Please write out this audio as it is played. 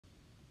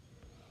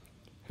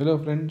Hello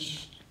friends,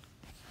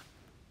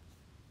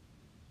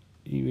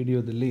 ಈ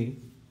ವಿಡಿಯೋದಲ್ಲಿ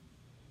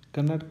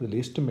ಕರ್ನಾಟಕದಲ್ಲಿ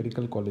ಎಷ್ಟು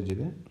ಮೆಡಿಕಲ್ ಕಾಲೇಜ್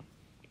ಇದೆ,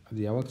 ಅದು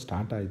ಯಾವಾಗ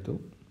ಸ್ಟಾರ್ಟ್ ಆಯಿತು,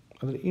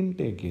 ಅದರ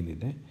ಇಂಟೇಕ್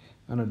ಏನಿದೆ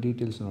ಅನ್ನೋ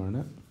ಡೀಟೇಲ್ಸ್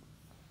ನೋಡೋಣ.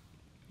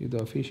 ಇದು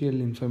official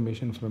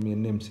information from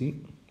NMC,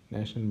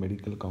 national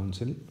medical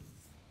council.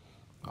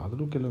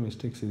 ಆದರೂ ಕೆಲವು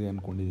ಮಿಸ್ಟೇಕ್ಸ್ ಇದೆ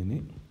ಅಂದ್ಕೊಂಡಿದ್ದೀನಿ.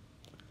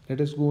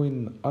 ಲೆಟ್ ಅಸ್ ಗೋ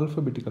ಇನ್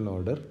alphabetical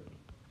order.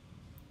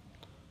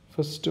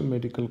 First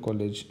medical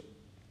college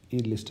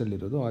ಈ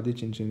ಲಿಸ್ಟಲ್ಲಿರೋದು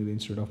Adichunchanagiri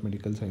institute of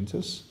medical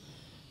sciences,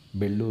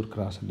 Bellur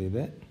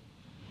ಕ್ರಾಸಲ್ಲಿದೆ,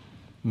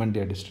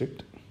 Mandya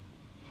district.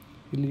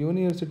 ಇಲ್ಲಿ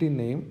university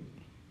name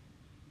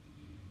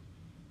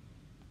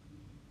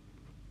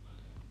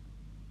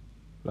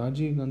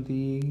Rajiv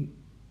Gandhi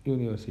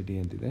university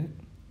ಅಂತಿದೆ,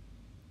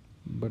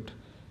 ಬಟ್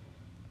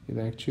ಇದು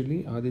ಆ್ಯಕ್ಚುಲಿ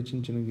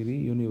ಆದಿಚುಂಚನಗಿರಿ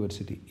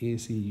ಯೂನಿವರ್ಸಿಟಿ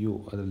ACU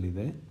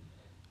ಅದರಲ್ಲಿದೆ.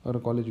 ಅವರ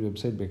ಕಾಲೇಜ್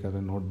ವೆಬ್ಸೈಟ್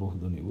ಬೇಕಾದರೆ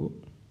ನೋಡಬಹುದು ನೀವು.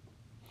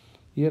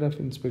 ಇಯರ್ ಆಫ್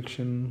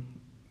ಇನ್ಸ್ಪೆಕ್ಷನ್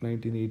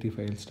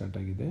 1985 ಸ್ಟಾರ್ಟ್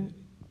ಆಗಿದೆ.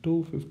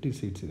 250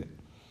 ಸೀಟ್ಸ್ ಇದೆ.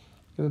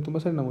 ಯಾಕಂದರೆ ತುಂಬ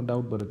ಸರಿ ನಮಗೆ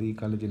ಡೌಟ್ ಬರುತ್ತೆ, ಈ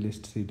ಕಾಲೇಜಲ್ಲಿ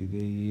ಎಷ್ಟು ಸೀಟ್ ಇದೆ,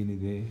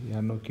 ಏನಿದೆ,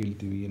 ಯಾರನ್ನೋ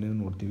ಕೇಳ್ತೀವಿ, ಏನೇನೋ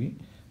ನೋಡ್ತೀವಿ.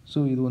 ಸೊ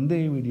ಇದು ಒಂದೇ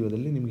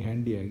ವಿಡಿಯೋದಲ್ಲಿ ನಿಮಗೆ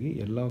ಹ್ಯಾಂಡಿಯಾಗಿ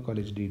ಎಲ್ಲ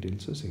ಕಾಲೇಜ್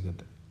ಡೀಟೇಲ್ಸು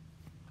ಸಿಗುತ್ತೆ.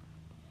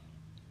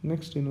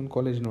 ನೆಕ್ಸ್ಟ್ ಇನ್ನೊಂದು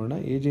ಕಾಲೇಜ್ ನೋಡೋಣ.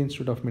 AJ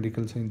institute of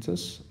medical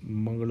sciences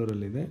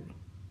ಮಂಗಳೂರಲ್ಲಿದೆ.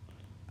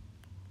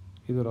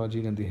 ಇದು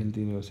ರಾಜೀವ್ ಗಾಂಧಿ ಹೆಲ್ತ್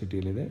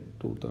ಯೂನಿವರ್ಸಿಟಿಯಲ್ಲಿದೆ.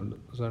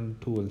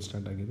 2002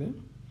 ಸ್ಟಾರ್ಟ್ ಆಗಿದೆ.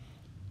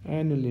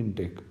 Annual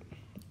intake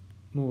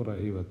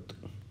 150.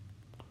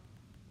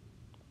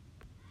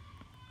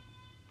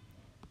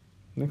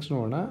 ನೆಕ್ಸ್ಟ್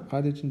ನೋಡೋಣ.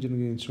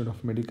 Adichunchanagiri institute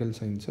of medical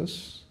sciences,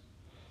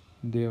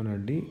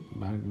 Devanahalli,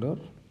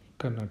 Bangalore,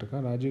 Karnataka.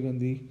 Rajiv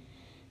Gandhi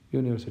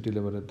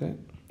ಯೂನಿವರ್ಸಿಟಿಯಲ್ಲಿ ಬರುತ್ತೆ,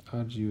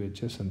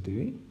 RGUHS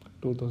ಅಂತೀವಿ.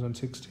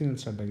 2016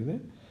 ಸ್ಟಾರ್ಟ್ ಆಗಿದೆ.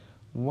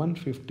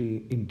 150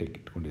 ಇಂಟೇಕ್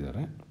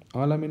ಇಟ್ಕೊಂಡಿದ್ದಾರೆ.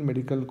 ಆಲ್-ಅಮೀನ್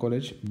medical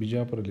college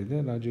ಬಿಜಾಪುರಲ್ಲಿದೆ.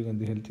 Rajiv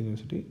Gandhi health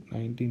university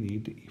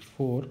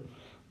 1984,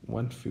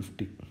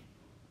 150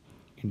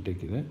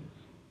 intake ಇದೆ.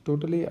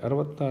 ಟೋಟಲಿ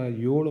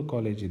 67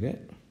 ಕಾಲೇಜ್ ಇದೆ.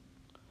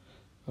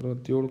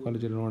 67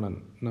 ಕಾಲೇಜಲ್ಲಿ ನೋಡೋಣ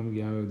ನಮಗೆ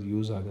ಯಾವ್ಯಾವ್ದು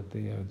ಯೂಸ್ ಆಗುತ್ತೆ,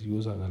 ಯಾವ್ದು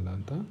ಯೂಸ್ ಆಗಲ್ಲ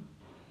ಅಂತ.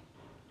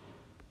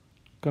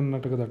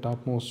 ಕರ್ನಾಟಕದ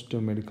top most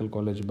medical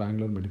college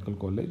Bangalore medical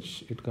college.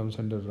 It comes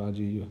under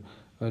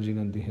Rajiv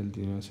Gandhi health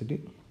university.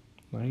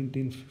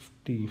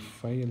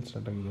 1955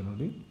 start ಆಗಿದೆ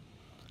ನೋಡಿ.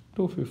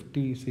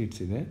 250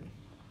 ಸೀಟ್ಸ್ ಇದೆ.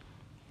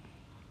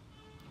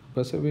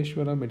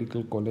 Basaveshwara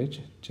medical college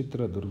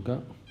Chitradurga,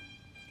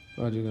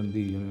 Rajiv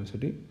Gandhi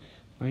university.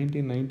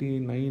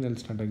 1999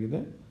 start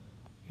ಆಗಿದೆ.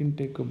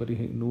 ಇಂಟೇಕು ಬರೀ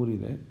 100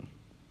 ಇದೆ.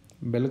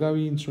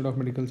 Belagavi institute of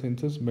medical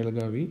sciences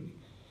Belagavi,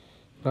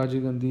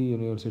 Rajiv Gandhi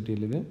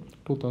ಯೂನಿವರ್ಸಿಟಿಯಲ್ಲಿದೆ.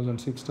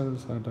 2006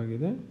 start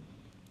ಆಗಿದೆ.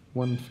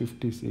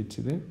 150 ಸೀಟ್ಸ್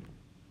ಇದೆ.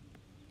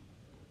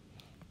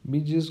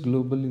 BGS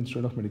global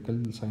institute of medical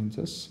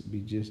sciences,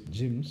 BGS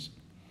GIMS,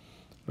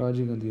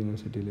 Rajiv Gandhi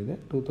ಯೂನಿವರ್ಸಿಟಿಯಲ್ಲಿದೆ.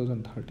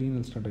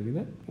 2013 start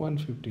ಆಗಿದೆ.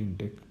 150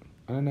 intake.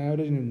 On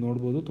average ನೀವು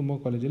ನೋಡ್ಬೋದು, ತುಂಬ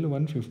ಕಾಲೇಜಲ್ಲಿ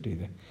 150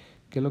 ಇದೆ.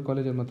 ಕೆಲವು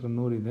ಕಾಲೇಜಲ್ಲಿ ಮಾತ್ರ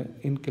 100 ಇದೆ.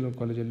 ಇನ್ನು ಕೆಲವು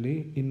ಕಾಲೇಜಲ್ಲಿ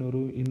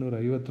 200,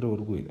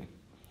 250 ಇದೆ.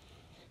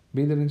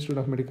 Bidar institute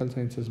of medical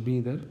sciences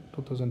Bidar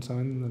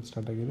 2007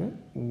 start ಆಗಿದೆ.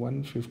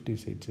 150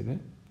 ಸೀಟ್ಸ್ ಇದೆ.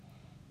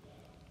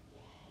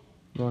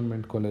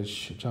 Government college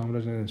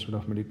Chamarajanagar institute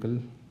of medical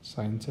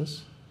sciences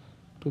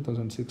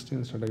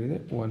 2016 start ಆಗಿದೆ.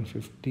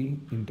 150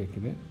 ಇಂಟೇಕ್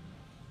ಇದೆ.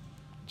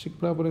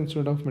 Chikkaballapur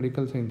institute of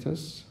medical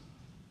sciences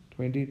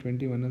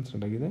 2021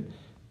 start ಆಗಿದೆ.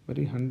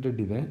 ಬರೀ 100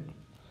 ಇದೆ.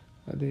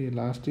 ಅದೇ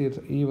ಲಾಸ್ಟ್ ಇಯರ್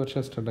ಈ ವರ್ಷ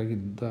ಸ್ಟಾರ್ಟ್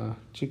ಆಗಿದ್ದ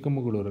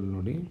ಚಿಕ್ಕಮಗಳೂರಲ್ಲಿ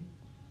ನೋಡಿ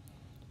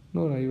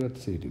 150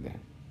 ಸೀಟ್ ಇದೆ.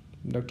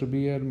 Doctor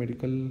B R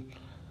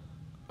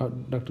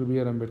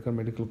Ambedkar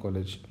medical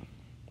college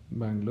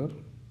Bangalore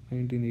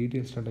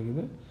 1980 start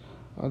ಆಗಿದೆ.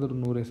 ಆದರೂ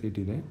 100 ಸೀಟ್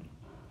ಇದೆ.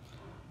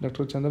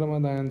 Doctor ಚಂದ್ರಮಾ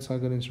Dayananda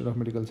Sagar institute of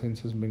medical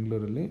sciences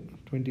ಬೆಂಗಳೂರಲ್ಲಿ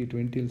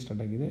 2020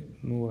 ಸ್ಟಾರ್ಟ್ ಆಗಿದೆ.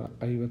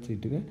 150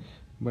 ಸೀಟ್ ಇದೆ.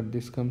 But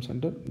this comes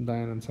under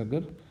Dayananda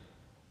Sagar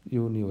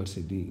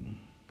university.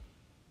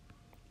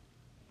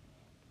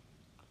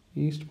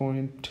 East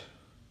point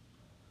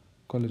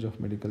college of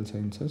medical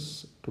sciences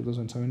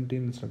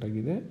 2017 start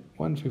ಆಗಿದೆ.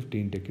 150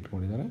 ಇಂಟೇಕ್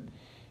ಇಟ್ಕೊಂಡಿದ್ದಾರೆ.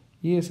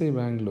 ESI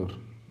ಬ್ಯಾಂಗ್ಳೂರ್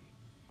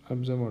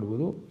ಅಬ್ಸರ್ವ್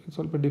ಮಾಡ್ಬೋದು,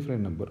 ಸ್ವಲ್ಪ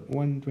ಡಿಫ್ರೆಂಟ್ ನಂಬರ್,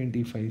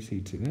 125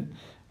 ಸೀಟ್ಸ್ ಇದೆ.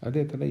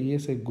 ಅದೇ ಥರ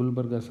ESI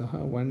ಗುಲ್ಬರ್ಗ ಸಹ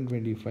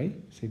 125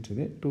 ಸೀಟ್ಸ್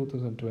ಇದೆ.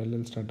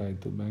 2012 ಸ್ಟಾರ್ಟ್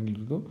ಆಯಿತು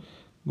ಬ್ಯಾಂಗ್ಳೂರ್ದು.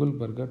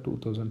 Gulbarga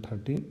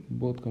 2013.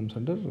 Both comes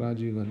under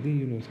Rajiv Gandhi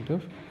university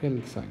of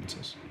health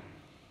sciences.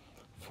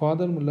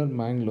 Father Muller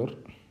Mangalore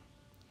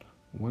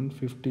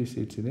 150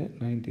 seats ಇದೆ.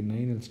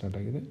 1999 ಸ್ಟಾರ್ಟ್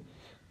ಆಗಿದೆ.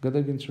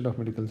 Gadag institute of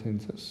medical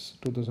sciences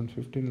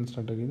 2015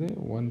 start ಆಗಿದೆ.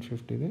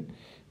 150 ಇದೆ.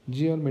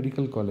 GR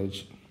ಮೆಡಿಕಲ್ ಕಾಲೇಜ್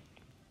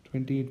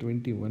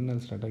 2021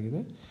 ಸ್ಟಾರ್ಟ್ ಆಗಿದೆ.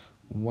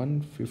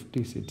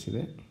 150 ಸೀಟ್ಸ್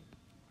ಇದೆ.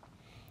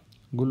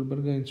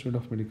 Gulbarga institute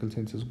of medical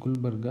sciences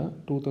Gulbarga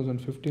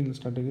 2015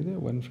 start ಆಗಿದೆ.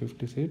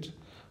 150 ಸೀಟ್ಸ್.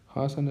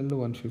 ಹಾಸನಲ್ಲೂ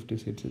 150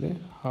 ಸೀಟ್ಸ್ ಇದೆ.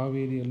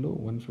 ಹಾವೇರಿಯಲ್ಲೂ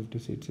 150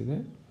 ಸೀಟ್ಸ್ ಇದೆ.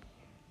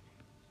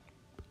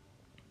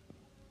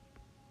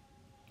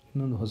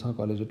 ಇನ್ನೊಂದು ಹೊಸ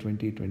ಕಾಲೇಜು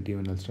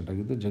 2021 ಸ್ಟಾರ್ಟ್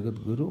ಆಗಿದ್ದು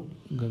ಜಗದ್ಗುರು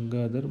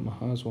ಗಂಗಾಧರ್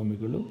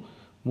ಮಹಾಸ್ವಾಮಿಗಳು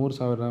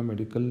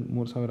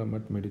 3000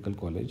 Math medical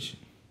college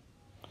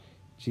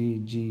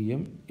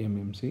GGM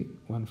MMC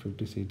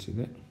 150 seats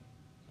ಇದೆ.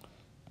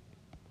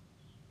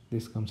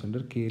 This comes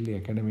under KLE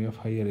academy of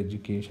higher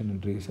education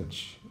and research,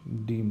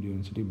 deemed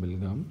university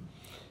Belgaum.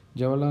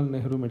 Jawaharlal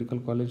Nehru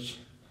medical college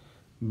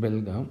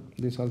Belgaum.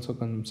 This also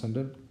comes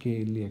under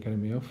KLE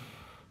Academy of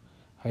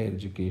Higher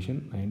Education.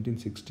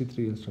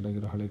 1963 start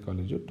ಆಗಿರೋ ಹಳೆ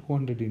college.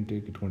 200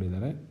 intake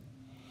ಇಟ್ಕೊಂಡಿದ್ದಾರೆ.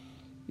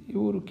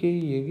 ಇವರು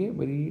KEAಗೆ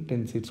ಬರೀ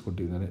 10 seats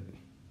ಕೊಟ್ಟಿದ್ದಾರೆ.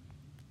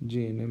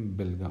 JNM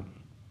Belgaum.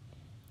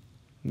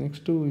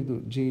 Next ಇದು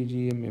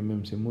JGM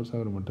MMC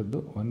 3000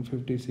 ಮಟ್ಟದ್ದು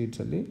 150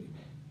 ಸೀಟ್ಸಲ್ಲಿ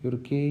ಇವರು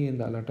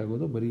KEಯಿಂದ allot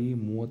ಆಗೋದು ಬರೀ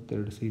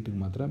 32 ಸೀಟಿಗೆ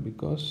ಮಾತ್ರ.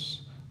 ಬಿಕಾಸ್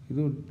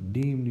ಇದು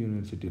ಡೀಮ್ಡ್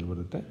ಯೂನಿವರ್ಸಿಟಿಯಲ್ಲಿ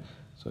ಬರುತ್ತೆ.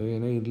 ಸೊ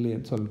ಏನೇ ಇರಲಿ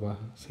ಅಂತ ಸ್ವಲ್ಪ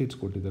ಸೀಟ್ಸ್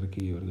ಕೊಟ್ಟಿದ್ದಾರೆ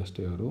KEವ್ರಿಗೆ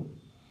ಅಷ್ಟೇ ಅವರು.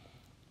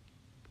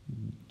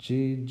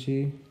 JJ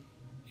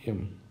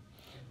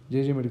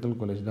medical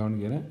college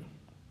Davanagere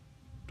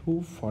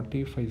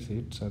 245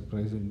 seats.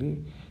 Surprisingly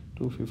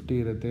 250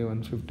 ಇರುತ್ತೆ,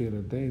 150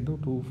 ಇರುತ್ತೆ. ಇದು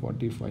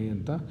 245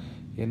 ಅಂತ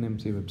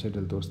NMC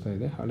ವೆಬ್ಸೈಟಲ್ಲಿ ತೋರಿಸ್ತಾ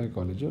ಇದೆ. ಹಳೆ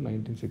ಕಾಲೇಜು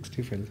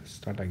 1965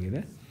 ಸ್ಟಾರ್ಟ್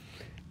ಆಗಿದೆ.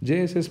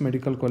 JSS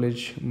medical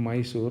college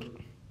Mysuru.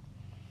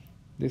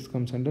 This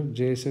comes under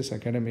JSS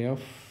Academy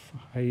of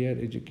Higher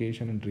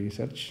Education and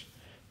Research,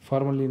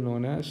 formally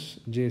known as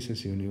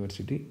JSS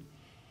university.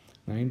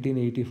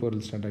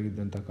 1984 start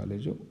ಆಗಿದ್ದಂಥ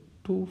college.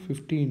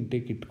 250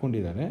 intake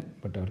ಇಟ್ಕೊಂಡಿದ್ದಾರೆ.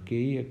 ಬಟ್ ಅವ್ರು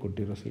KEಗೆ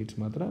ಕೊಟ್ಟಿರೋ ಸೀಟ್ಸ್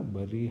ಮಾತ್ರ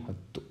ಬರೀ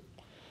 10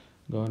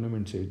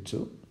 ಗೌರ್ಮೆಂಟ್ ಸೀಟ್ಸು.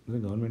 ಅಂದರೆ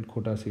ಗೌರ್ಮೆಂಟ್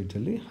ಕೋಟಾ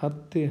ಸೀಟ್ಸಲ್ಲಿ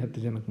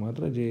 10 ಜನಕ್ಕೆ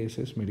ಮಾತ್ರ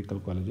JSS ಮೆಡಿಕಲ್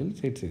ಕಾಲೇಜಲ್ಲಿ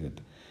ಸೀಟ್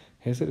ಸಿಗುತ್ತೆ.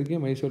 ಹೆಸರಿಗೆ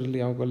ಮೈಸೂರಲ್ಲಿ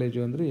ಯಾವ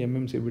ಕಾಲೇಜು ಅಂದರೆ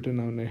MMC ಬಿಟ್ಟರೆ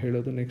ನಾವು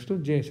ಹೇಳೋದು ನೆಕ್ಸ್ಟು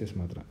JSS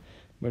ಮಾತ್ರ.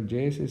 ಬಟ್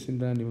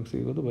JSSಯಿಂದ ನಿಮಗೆ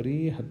ಸಿಗೋದು ಬರೀ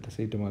 10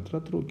 ಸೀಟ್ ಮಾತ್ರ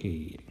through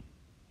KE.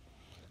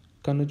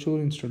 Kanachur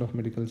Institute of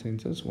Medical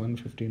Sciences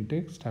 150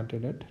 intake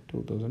started at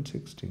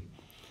 2016.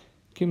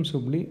 KIMS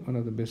Hubli, one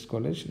of the best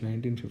college,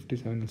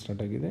 1957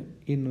 start ಆಗಿದೆ.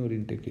 200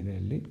 ಇಂಟೇಕ್ ಇದೆ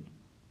ಅಲ್ಲಿ.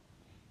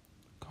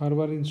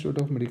 Karwar Institute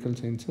of Medical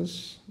Sciences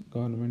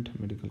government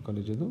medical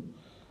college ಅದು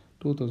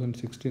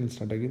 2016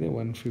 start ಆಗಿದೆ.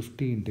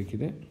 150 ಇಂಟೇಕ್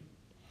ಇದೆ.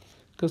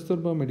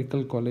 Kasturba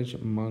medical college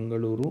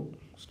Mangaluru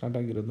start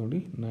ಆಗಿರೋದು ನೋಡಿ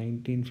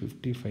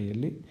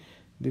 1955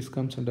 this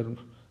comes under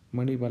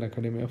Manipal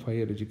academy of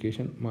higher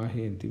education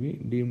ಮಾಹೆ ಅಂತೀವಿ,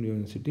 deemed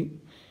university.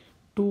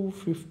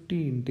 250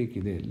 intake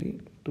ಇದೆ ಅಲ್ಲಿ.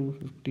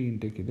 250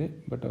 ಇಂಟೇಕ್ ಇದೆ.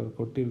 ಬಟ್ ಅವ್ರು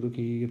ಕೊಟ್ಟಿರೋದು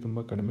KEಗೆ ತುಂಬ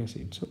ಕಡಿಮೆ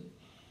ಸೀಟ್ಸು.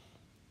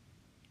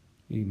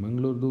 ಈ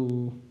ಮಂಗಳೂರ್ದು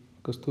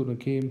ಕಸ್ತೂರು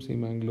KMC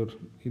ಮ್ಯಾಂಗ್ಳೂರು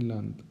ಇಲ್ಲ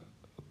ಅಂತ.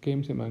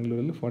 KMC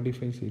ಮ್ಯಾಂಗ್ಳೂರಲ್ಲಿ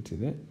 45 ಸೀಟ್ಸ್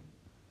ಇದೆ.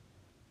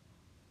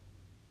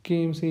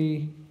 KMC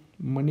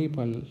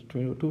ಮಣಿಪಾಲ್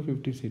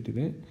 250 ಸೀಟ್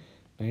ಇದೆ.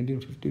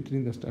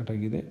 1953 ಸ್ಟಾರ್ಟ್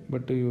ಆಗಿದೆ.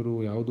 ಬಟ್ ಇವರು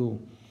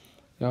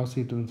ಯಾವ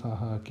ಸೀಟನ್ನು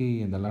ಸಹ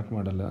KEಯಿಂದ ಅಲಾಟ್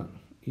ಮಾಡಲ್ಲ.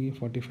 ಈ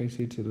 45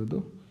 ಸೀಟ್ಸ್ ಇರೋದು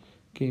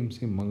KMC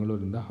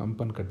ಮಂಗಳೂರಿಂದ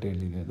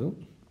ಹಂಪನಕಟ್ಟೆಯಲ್ಲಿದೆ ಅದು.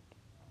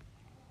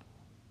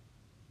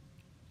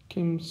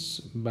 KIMS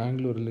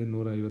ಬ್ಯಾಂಗ್ಳೂರಲ್ಲಿ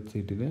 150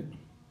 ಸೀಟ್ ಇದೆ.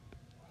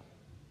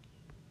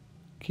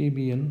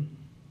 KBN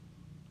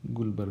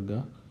ಗುಲ್ಬರ್ಗ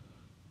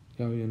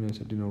ಯಾವ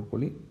ಯೂನಿವರ್ಸಿಟಿ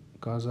ನೋಡ್ಕೊಳ್ಳಿ.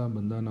 ಕಾಜಾ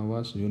ಬಂದ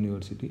ನವಾಸ್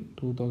ಯೂನಿವರ್ಸಿಟಿ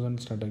 2000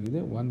 ಸ್ಟಾರ್ಟ್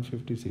ಆಗಿದೆ.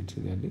 150 ಸೀಟ್ಸ್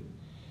ಇದೆ ಅಲ್ಲಿ.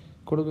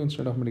 Kodagu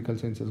institute of medical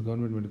sciences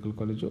government medical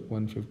college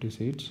 150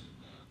 seats.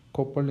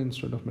 Koppal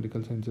institute of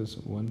medical sciences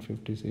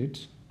 150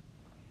 seats.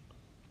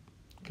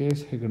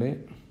 KS Hegde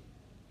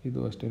ಇದು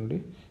ಅಷ್ಟೇ ನೋಡಿ,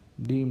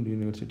 ಡೀಮ್ಡ್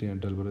ಯೂನಿವರ್ಸಿಟಿ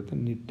ಅಂತಲ್ಲಿ ಬರುತ್ತೆ.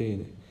 ನಿಟ್ಟೆ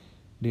ಇದೆ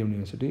ಡೀಮ್ಡ್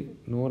ಯೂನಿವರ್ಸಿಟಿ.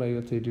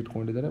 150 ಸೀಟ್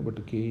ಇಟ್ಕೊಂಡಿದ್ದಾರೆ. ಬಟ್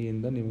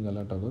KEಯಿಂದ ನಿಮಗೆ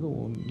ಅಲಾಟ್ ಆಗೋದು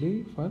only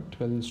for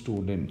 12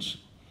 students.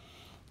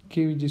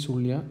 KVG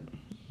Sullia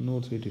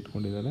 100 seat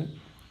ಇಟ್ಕೊಂಡಿದ್ದಾರೆ.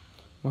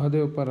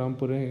 ಮಹದೇವಪ್ಪ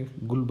ರಾಂಪುರೆ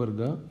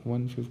ಗುಲ್ಬರ್ಗ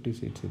 150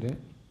 ಸೀಟ್ಸ್ ಇದೆ.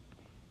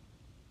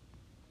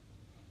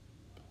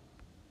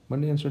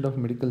 Mandya institute of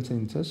medical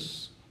sciences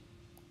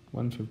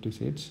 150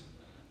 seats.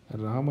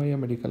 Ramaiah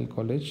medical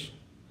college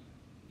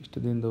ಇಷ್ಟು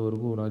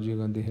ದಿನದವರೆಗೂ ರಾಜೀವ್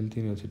ಗಾಂಧಿ ಹೆಲ್ತ್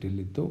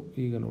ಯೂನಿವರ್ಸಿಟಿಯಲ್ಲಿತ್ತು.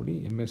 ಈಗ ನೋಡಿ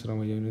MS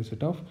Ramaiah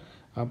university of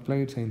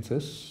applied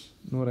sciences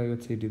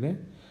 150 seat ಇದೆ.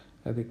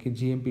 ಅದಕ್ಕೆ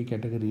GMP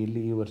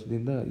ಕ್ಯಾಟಗರಿಯಲ್ಲಿ ಈ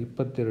ವರ್ಷದಿಂದ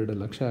 22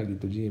 ಲಕ್ಷ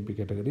ಆಗಿತ್ತು. GMP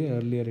category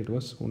earlier it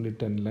was only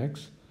 10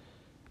 lakhs.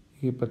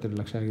 22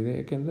 lakh ಆಗಿದೆ.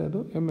 ಯಾಕೆಂದರೆ ಅದು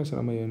MS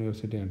ರಾಮಯ್ಯ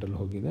ಯೂನಿವರ್ಸಿಟಿ ಅಂಟಲ್ಲಿ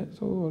ಹೋಗಿದೆ.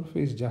 ಸೊ ಅವ್ರು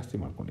ಫೀಸ್ ಜಾಸ್ತಿ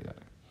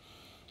ಮಾಡ್ಕೊಂಡಿದ್ದಾರೆ.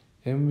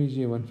 MVG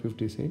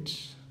 150 seats.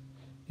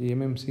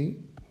 MMC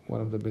one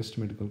of the best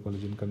medical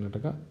college in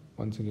Karnataka,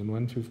 once again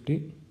 150.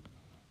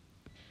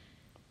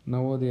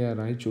 Navodaya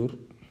Raichur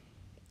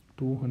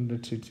 200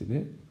 seats ಇದೆ.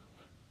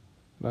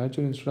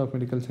 Raichur institute of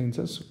medical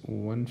sciences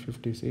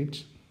 150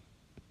 seats.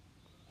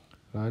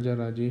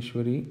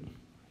 Rajarajeshwari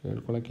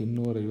ಹೇಳ್ಕೊಳಕ್ಕೆ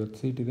 250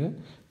 seat ಇದೆ.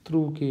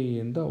 ಥ್ರೂ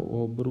KEಯಿಂದ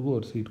ಒಬ್ರಿಗೂ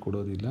ಅವ್ರು ಸೀಟ್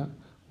ಕೊಡೋದಿಲ್ಲ.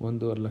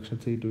 1.5 ಲಕ್ಷದ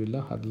ಸೀಟು ಇಲ್ಲ,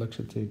 10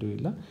 ಲಕ್ಷದ ಸೀಟು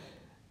ಇಲ್ಲ,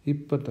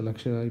 22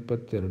 lakh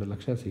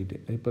seat,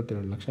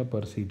 22 lakh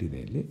per seat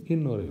ಇದೆ ಇಲ್ಲಿ.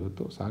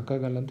 250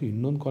 ಸಾಕಾಗಲ್ಲ ಅಂತ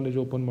ಇನ್ನೊಂದು ಕಾಲೇಜ್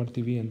ಓಪನ್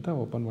ಮಾಡ್ತೀವಿ ಅಂತ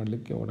ಓಪನ್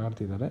ಮಾಡಲಿಕ್ಕೆ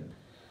ಓಡಾಡ್ತಿದ್ದಾರೆ.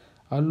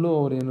 ಅಲ್ಲೂ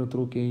ಅವರೇನು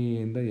ಥ್ರೂ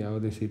KEಯಿಂದ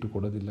ಯಾವುದೇ ಸೀಟು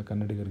ಕೊಡೋದಿಲ್ಲ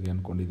ಕನ್ನಡಿಗರಿಗೆ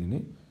ಅಂದ್ಕೊಂಡಿದ್ದೀನಿ.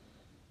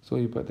 ಸೊ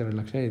 22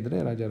 ಲಕ್ಷ ಇದ್ದರೆ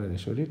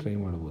ರಾಜರಾಜೇಶ್ವರಿ ಟ್ರೈ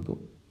ಮಾಡ್ಬೋದು.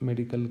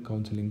 ಮೆಡಿಕಲ್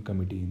ಕೌನ್ಸಿಲಿಂಗ್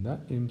ಕಮಿಟಿಯಿಂದ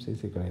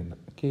MCC ಕಡೆಯಿಂದ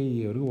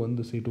KEಯವರಿಗೂ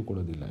ಒಂದು ಸೀಟು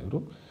ಕೊಡೋದಿಲ್ಲ ಇವರು.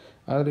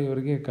 ಆದರೆ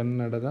ಇವರಿಗೆ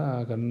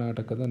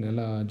ಕರ್ನಾಟಕದ ನೆಲ,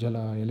 ಜಲ,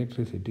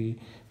 ಎಲೆಕ್ಟ್ರಿಸಿಟಿ,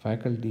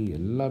 ಫ್ಯಾಕಲ್ಟಿ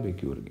ಎಲ್ಲ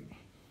ಬೇಕು ಇವರಿಗೆ.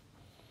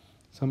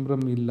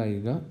 ಸಂಭ್ರಮ್ ಇಲ್ಲ,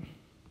 ಈಗ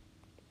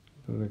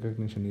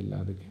ರೆಕಗ್ನಿಷನ್ ಇಲ್ಲ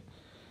ಅದಕ್ಕೆ.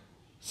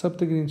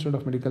 Saptagiri institute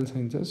of medical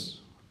sciences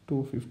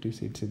 250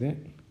 seats ಇದೆ.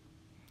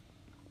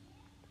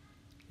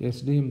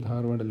 SDM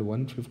ಧಾರವಾಡಲ್ಲಿ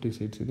 150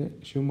 ಸೀಟ್ಸ್ ಇದೆ.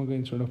 Shivamogga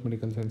institute of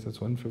medical sciences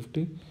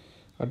 150.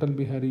 Atal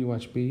Bihari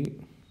Vajpayee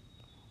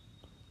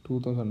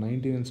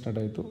 2019 start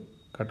ಆಯಿತು.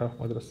 ಕಟ್ ಆಫ್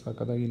ಮಾತ್ರ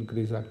ಸಖತ್ತಾಗಿ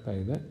ಇನ್ಕ್ರೀಸ್ ಆಗ್ತಾ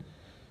ಇದೆ.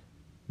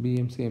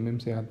 BMC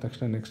MMC ಆದ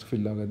ತಕ್ಷಣ ನೆಕ್ಸ್ಟ್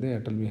ಫಿಲ್ ಆಗೋದೇ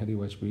ಅಟಲ್ ಬಿಹಾರಿ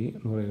ವಾಜಪೇಯಿ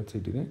 150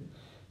 ಸೀಟ್ ಇದೆ.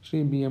 Shri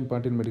BM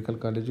Patil medical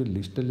college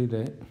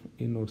ಲಿಸ್ಟಲ್ಲಿದೆ,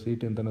 200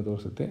 seat ಅಂತಲೂ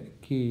ತೋರಿಸುತ್ತೆ.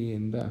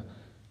 ಕೀಯಿಂದ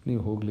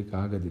ನೀವು ಹೋಗ್ಲಿಕ್ಕೆ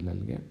ಆಗೋದಿಲ್ಲ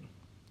ಅಲ್ಲಿಗೆ.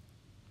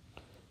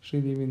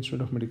 Sridevi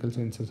institute of medical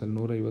ಸೈನ್ಸಸಲ್ಲಿ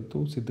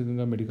 150,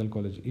 Siddaganga medical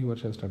college ಈ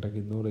ವರ್ಷ ಸ್ಟಾರ್ಟ್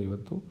ಆಗಿದ್ದು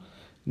 150,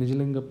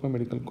 Nijalingappa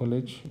medical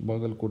college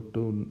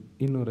Bagalkot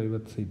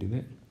 250 seat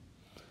ಇದೆ.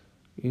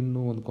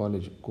 ಇನ್ನೂ ಒಂದು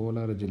ಕಾಲೇಜು,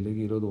 ಕೋಲಾರ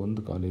ಜಿಲ್ಲೆಗೆ ಇರೋದು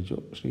ಒಂದು college,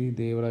 Shri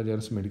Devaraja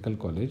Aras medical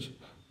college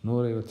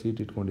 150 seat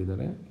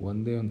ಇಟ್ಕೊಂಡಿದ್ದಾರೆ.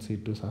 ಒಂದೇ ಒಂದು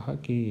ಸೀಟು ಸಹ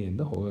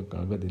ಕಿಯಿಂದ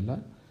ಹೋಗೋಕ್ಕಾಗೋದಿಲ್ಲ.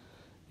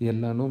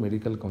 ಎಲ್ಲನೂ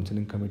ಮೆಡಿಕಲ್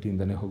ಕೌನ್ಸಿಲಿಂಗ್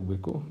ಕಮಿಟಿಯಿಂದನೇ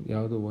ಹೋಗಬೇಕು.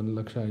 ಯಾವುದು 1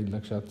 ಲಕ್ಷ 5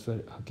 ಲಕ್ಷ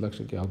 10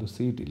 ಲಕ್ಷಕ್ಕೆ ಯಾವುದು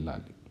ಸೀಟ್ ಇಲ್ಲ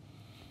ಅಲ್ಲಿ.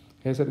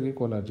 ಹೆಸರಿಗೆ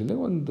ಕೋಲಾರ ಜಿಲ್ಲೆ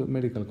ಒಂದು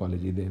ಮೆಡಿಕಲ್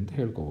ಕಾಲೇಜ್ ಇದೆ ಅಂತ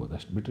ಹೇಳ್ಕೊಬೋದು,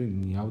 ಅಷ್ಟು ಬಿಟ್ಟರೆ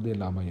ಯಾವುದೇ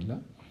ಲಾಭ ಇಲ್ಲ.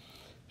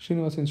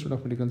 Srinivasa institute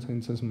of medical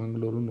sciences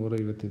Mangaluru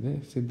 150 ಇದೆ.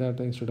 Siddhartha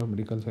institute of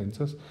medical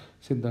sciences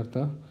Siddhartha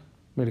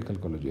medical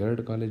college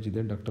 2 college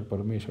ಇದೆ. ಡಾಕ್ಟರ್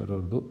ಪರಮೇಶ್ವರ್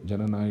ಅವ್ರದ್ದು,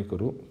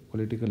 ಜನನಾಯಕರು,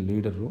 ಪೊಲಿಟಿಕಲ್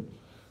ಲೀಡರು.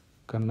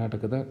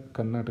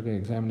 ಕರ್ನಾಟಕ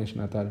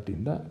ಎಕ್ಸಾಮಿನೇಷನ್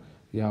ಅಥಾರಿಟಿಯಿಂದ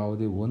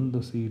ಯಾವುದೇ ಒಂದು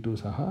ಸೀಟು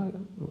ಸಹ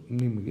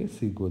ನಿಮಗೆ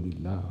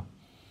ಸಿಗೋದಿಲ್ಲ.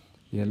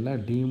 ಎಲ್ಲ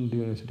ಡೀಮ್ಡ್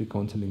ಯೂನಿವರ್ಸಿಟಿ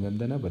ಕೌನ್ಸಿಲಿಂಗ್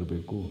ಅಂತಲೇ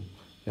ಬರಬೇಕು.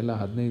 ಎಲ್ಲ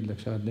 15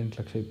 ಲಕ್ಷ 18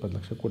 ಲಕ್ಷ 20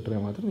 ಲಕ್ಷ ಕೊಟ್ಟರೆ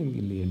ಮಾತ್ರ ನಿಮ್ಗೆ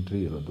ಇಲ್ಲಿ ಎಂಟ್ರಿ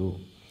ಇರೋದು.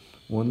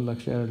 1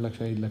 ಲಕ್ಷ 2 ಲಕ್ಷ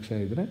 5 ಲಕ್ಷ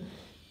ಇದ್ದರೆ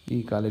ಈ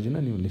ಕಾಲೇಜಿನ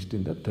ನೀವು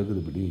ಲಿಸ್ಟಿಂದ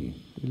ತೆಗೆದುಬಿಡಿ.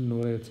 ಇಲ್ಲಿ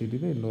 150 ಸೀಟ್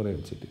ಇದೆ, ಇಲ್ಲಿ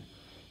 150 ಸೀಟ್ ಇದೆ.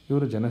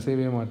 ಇವರು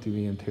ಜನಸೇವೆ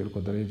ಮಾಡ್ತೀವಿ ಅಂತ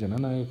ಹೇಳ್ಕೊತಾರೆ,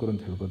 ಜನನಾಯಕರು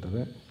ಅಂತ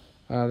ಹೇಳ್ಕೊತಾರೆ.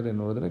 ಆದರೆ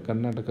ನೋಡಿದ್ರೆ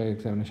ಕರ್ನಾಟಕ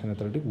ಎಕ್ಸಾಮಿನೇಷನ್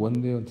ಅಥಾರಿಟಿಗೆ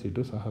ಒಂದೇ ಒಂದು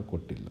ಸೀಟು ಸಹ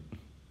ಕೊಟ್ಟಿಲ್ಲ.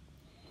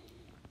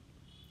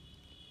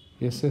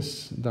 SS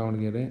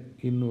ದಾವಣಗೆರೆ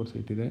 200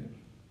 ಸೀಟ್ ಇದೆ.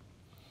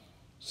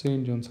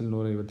 ಸೇಂಟ್ ಜಾನ್ಸಲ್ಲಿ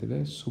 150 ಇದೆ.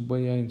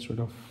 Subbaiah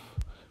institute of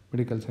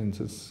medical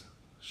sciences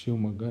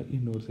Shivamogga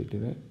 200 seat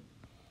ಇದೆ.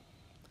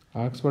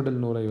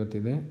 ಆಕ್ಸ್ಫರ್ಡಲ್ಲಿ 150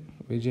 ಇದೆ.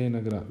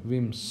 ವಿಜಯನಗರ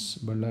ವಿಮ್ಸ್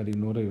ಬಳ್ಳಾರಿ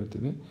 150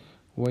 ಇದೆ.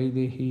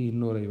 ವೈದೇಹಿ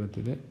 250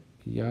 ಇದೆ.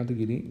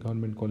 ಯಾದಗಿರಿ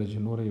ಗೌರ್ಮೆಂಟ್ ಕಾಲೇಜ್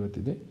 150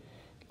 ಇದೆ.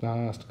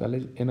 Last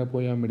college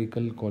Yenepoya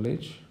medical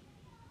college,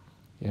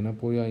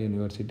 Yenepoya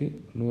university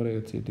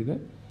 150 seat ಇದೆ.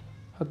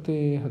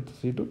 10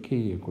 ಸೀಟು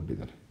KE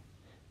ಕೊಟ್ಟಿದ್ದಾರೆ.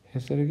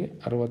 ಹೆಸರಿಗೆ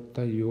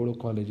 67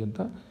 ಕಾಲೇಜ್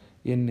ಅಂತ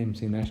NMC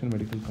ನ್ಯಾಷನಲ್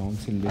ಮೆಡಿಕಲ್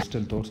ಕೌನ್ಸಿಲ್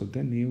ಲಿಸ್ಟಲ್ಲಿ ತೋರಿಸುತ್ತೆ.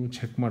 ನೀವು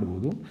ಚೆಕ್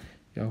ಮಾಡ್ಬೋದು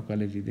ಯಾವ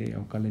ಕಾಲೇಜ್ ಇದೆ,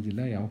 ಯಾವ ಕಾಲೇಜ್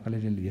ಇಲ್ಲ, ಯಾವ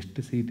ಕಾಲೇಜಲ್ಲಿ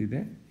ಎಷ್ಟು ಸೀಟ್ ಇದೆ,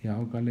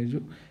 ಯಾವ ಕಾಲೇಜು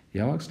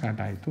ಯಾವಾಗ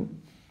ಸ್ಟಾರ್ಟ್ ಆಯಿತು,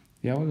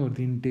 ಯಾವಾಗ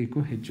ಅವ್ರದ್ದು ಇಂಟೇಕು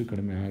ಹೆಚ್ಚು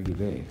ಕಡಿಮೆ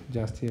ಆಗಿದೆ,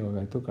 ಜಾಸ್ತಿ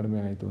ಯಾವಾಗಾಯಿತು ಕಡಿಮೆ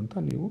ಆಯಿತು ಅಂತ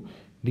ನೀವು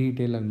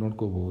ಡೀಟೇಲಾಗಿ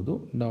ನೋಡ್ಕೋಬೋದು.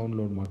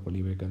 ಡೌನ್ಲೋಡ್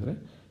ಮಾಡ್ಕೊಳ್ಳಿ ಬೇಕಾದರೆ.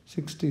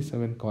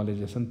 67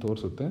 ಕಾಲೇಜಸ್ ಅಂತ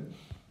ತೋರಿಸುತ್ತೆ.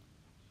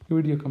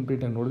 ವಿಡಿಯೋ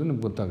ಕಂಪ್ಲೀಟಾಗಿ ನೋಡಿದ್ರೆ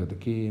ನಿಮ್ಗೆ ಗೊತ್ತಾಗುತ್ತೆ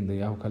KEಯಿಂದ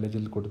ಯಾವ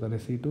ಕಾಲೇಜಲ್ಲಿ ಕೊಡ್ತಾರೆ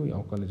ಸೀಟು,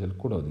 ಯಾವ ಕಾಲೇಜಲ್ಲಿ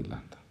ಕೊಡೋದಿಲ್ಲ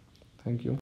ಅಂತ. Thank you.